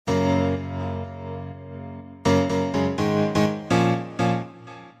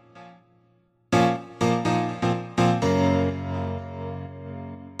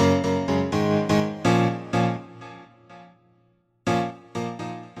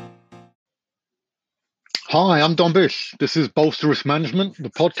Hi, I'm Don Bish. This is Bolster Risk Management, the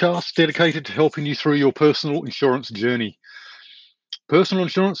podcast dedicated to helping you through your personal insurance journey. Personal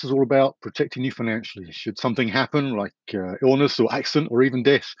insurance is all about protecting you financially. Should something happen, like illness or accident or even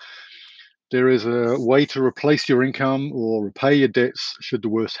death, there is a way to replace your income or repay your debts should the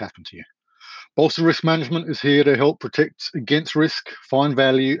worst happen to you. Bolster Risk Management is here to help protect against risk, find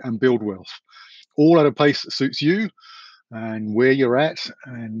value, and build wealth, all at a pace that suits you and where you're at.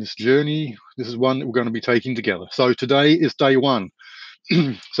 And this journey, this is one that we're going to be taking together. So today is day one.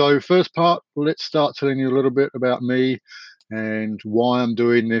 So, first part, let's start telling you a little bit about me and why I'm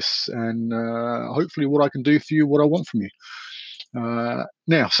doing this, and hopefully what I can do for you, what I want from you.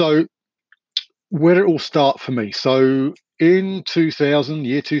 Now, where did it all start for me? So, in 2000,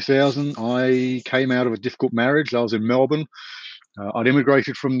 year 2000, I came out of a difficult marriage. I was in Melbourne. I'd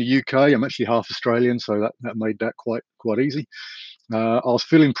immigrated from the UK. I'm actually half Australian, so that made that quite easy. I was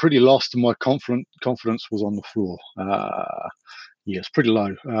feeling pretty lost, and my confidence was on the floor. Yes, pretty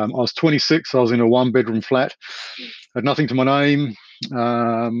low. I was 26. I was in a one-bedroom flat. Had nothing to my name.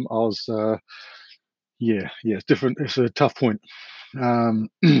 I was, yeah, it's different. It's a tough point. Now,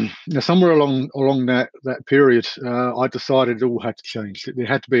 somewhere along that period, I decided it all had to change. There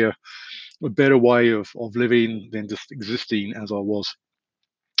had to be a better way of living than just existing as I was.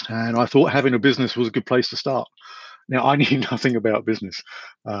 And I thought having a business was a good place to start. Now, I knew nothing about business.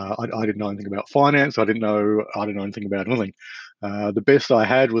 I didn't know anything about finance. I didn't know anything about anything. The best I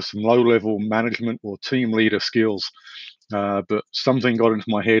had was some low-level management or team leader skills. But something got into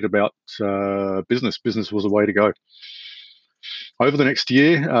my head about business. Business was a way to go. Over the next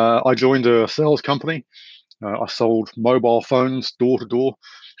year, I joined a sales company. I sold mobile phones door to door.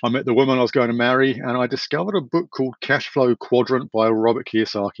 I met the woman I was going to marry, and I discovered a book called Cash Flow Quadrant by Robert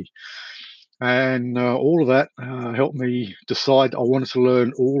Kiyosaki. And all of that helped me decide I wanted to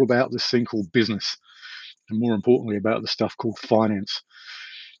learn all about this thing called business, and more importantly, about the stuff called finance.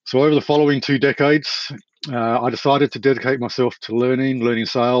 So, over the following 2 decades, I decided to dedicate myself to learning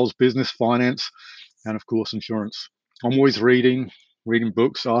sales, business, finance, and of course, insurance. I'm always reading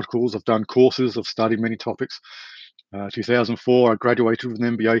books, articles. I've done courses. I've studied many topics. 2004, I graduated with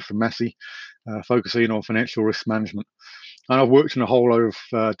an MBA from Massey, focusing on financial risk management. And I've worked in a whole lot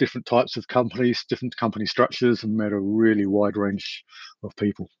of different types of companies, different company structures, and met a really wide range of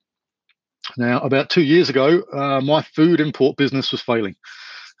people. Now, about 2 years ago, my food import business was failing.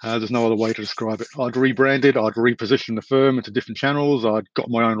 There's no other way to describe it. I'd rebranded, I'd repositioned the firm into different channels, I'd got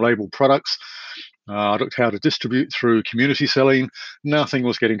my own label products. I looked how to distribute through community selling. Nothing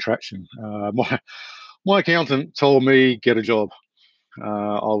was getting traction. My accountant told me, get a job.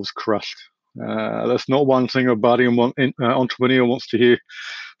 I was crushed. That's not one thing a budding entrepreneur wants to hear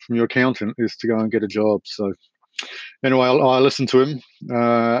from your accountant, is to go and get a job. So anyway, I listened to him,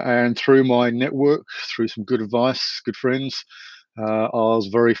 and through my network, through some good advice, good friends, I was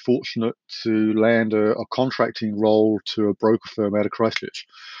very fortunate to land a contracting role to a broker firm out of Christchurch.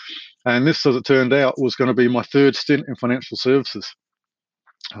 And this, as it turned out, was going to be my third stint in financial services.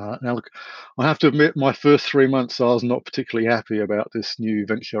 Now, look, I have to admit, my first 3 months, I was not particularly happy about this new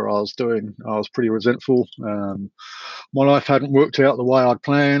venture I was doing. I was pretty resentful. My life hadn't worked out the way I'd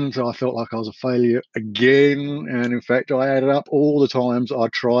planned. I felt like I was a failure again. And in fact, I added up all the times I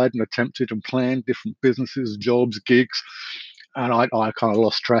tried and attempted and planned different businesses, jobs, gigs. And I kind of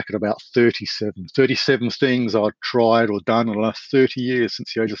lost track at about 37 things I'd tried or done in the last 30 years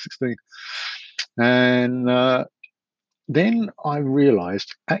since the age of 16. And then I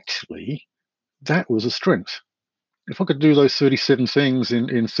realized actually that was a strength. If I could do those 37 things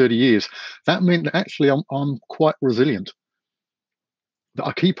in 30 years, that meant that actually I'm quite resilient. That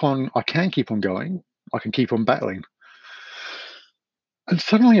I can keep on going, I can keep on battling. And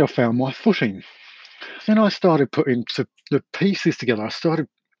suddenly I found my footing. Then I started putting the pieces together. I started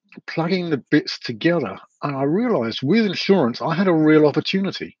plugging the bits together. And I realized with insurance, I had a real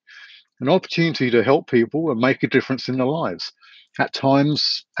opportunity, an opportunity to help people and make a difference in their lives at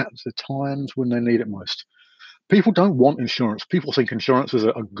the times when they need it most. People don't want insurance. People think insurance is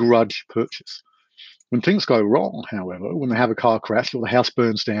a grudge purchase. When things go wrong, however, when they have a car crash or the house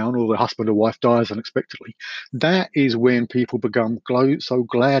burns down or the husband or wife dies unexpectedly, that is when people become so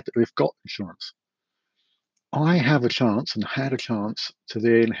glad that they've got insurance. I have a chance and had a chance to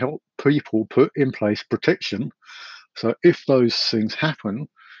then help people put in place protection. So if those things happen,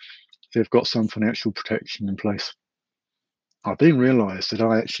 they've got some financial protection in place. I then realized that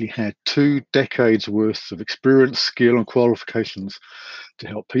I actually had 2 decades worth of experience, skill, and qualifications to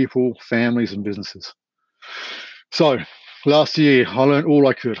help people, families, and businesses. So last year, I learned all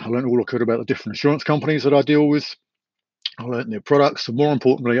I could. I learned all I could about the different insurance companies that I deal with. I learned their products, and more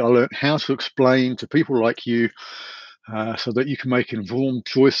importantly, I learned how to explain to people like you so that you can make informed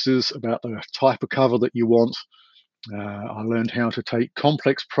choices about the type of cover that you want. I learned how to take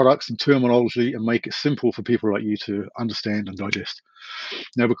complex products and terminology and make it simple for people like you to understand and digest.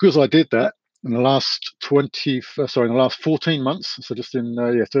 Now, because I did that in the last in the last 14 months, so just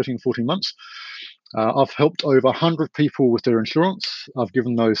in 13, 14 months, I've helped over 100 people with their insurance. I've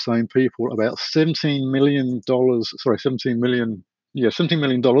given those same people about $17 million, sorry, 17 million, yeah, $17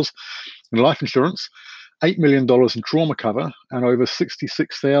 million in life insurance, $8 million in trauma cover, and over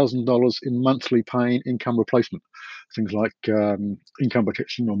 $66,000 in monthly paying income replacement, things like income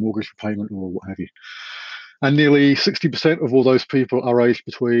protection or mortgage repayment or what have you. And nearly 60% of all those people are aged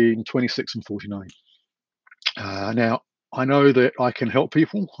between 26 and 49. Now, I know that I can help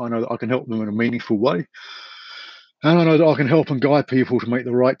people. I know that I can help them in a meaningful way. And I know that I can help and guide people to make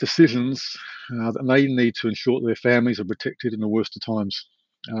the right decisions that they need to ensure that their families are protected in the worst of times.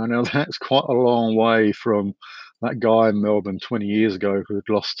 Now, that's quite a long way from that guy in Melbourne 20 years ago who had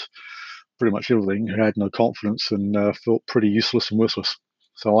lost pretty much everything, who had no confidence and felt pretty useless and worthless.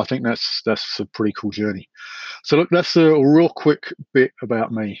 So I think that's a pretty cool journey. So look, that's a real quick bit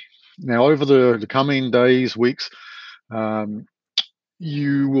about me. Now, over the coming days, weeks, um,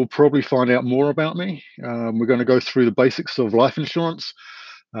 you will probably find out more about me. We're going to go through the basics of life insurance,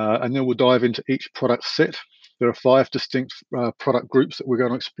 and then we'll dive into each product set. There are 5 distinct product groups that we're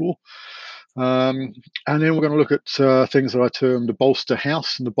going to explore. And then we're going to look at things that I term the bolster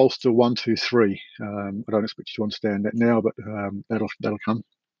house and the bolster 1, 2, 3. I don't expect you to understand that now, but that'll come.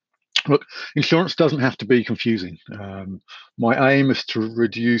 Look, insurance doesn't have to be confusing. My aim is to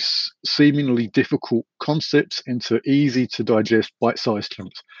reduce seemingly difficult concepts into easy to digest bite sized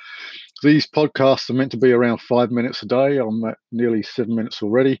chunks. These podcasts are meant to be around 5 minutes a day. I'm at nearly 7 minutes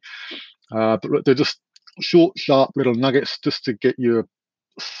already. But look, they're just short, sharp little nuggets just to get your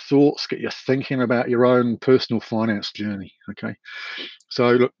thoughts, get you thinking about your own personal finance journey. Okay.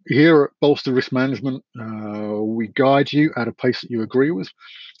 So, look, here at Bolster Risk Management, we guide you at a pace that you agree with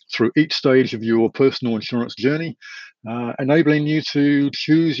through each stage of your personal insurance journey, enabling you to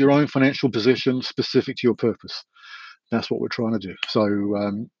choose your own financial position specific to your purpose. That's what we're trying to do. So,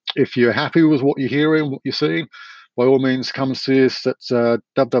 if you're happy with what you're hearing, what you're seeing, by all means, come and see us at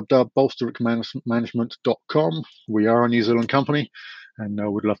www.bolsterriskmanagement.com. We are a New Zealand company, and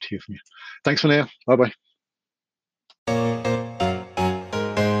we'd love to hear from you. Thanks for now. Bye bye.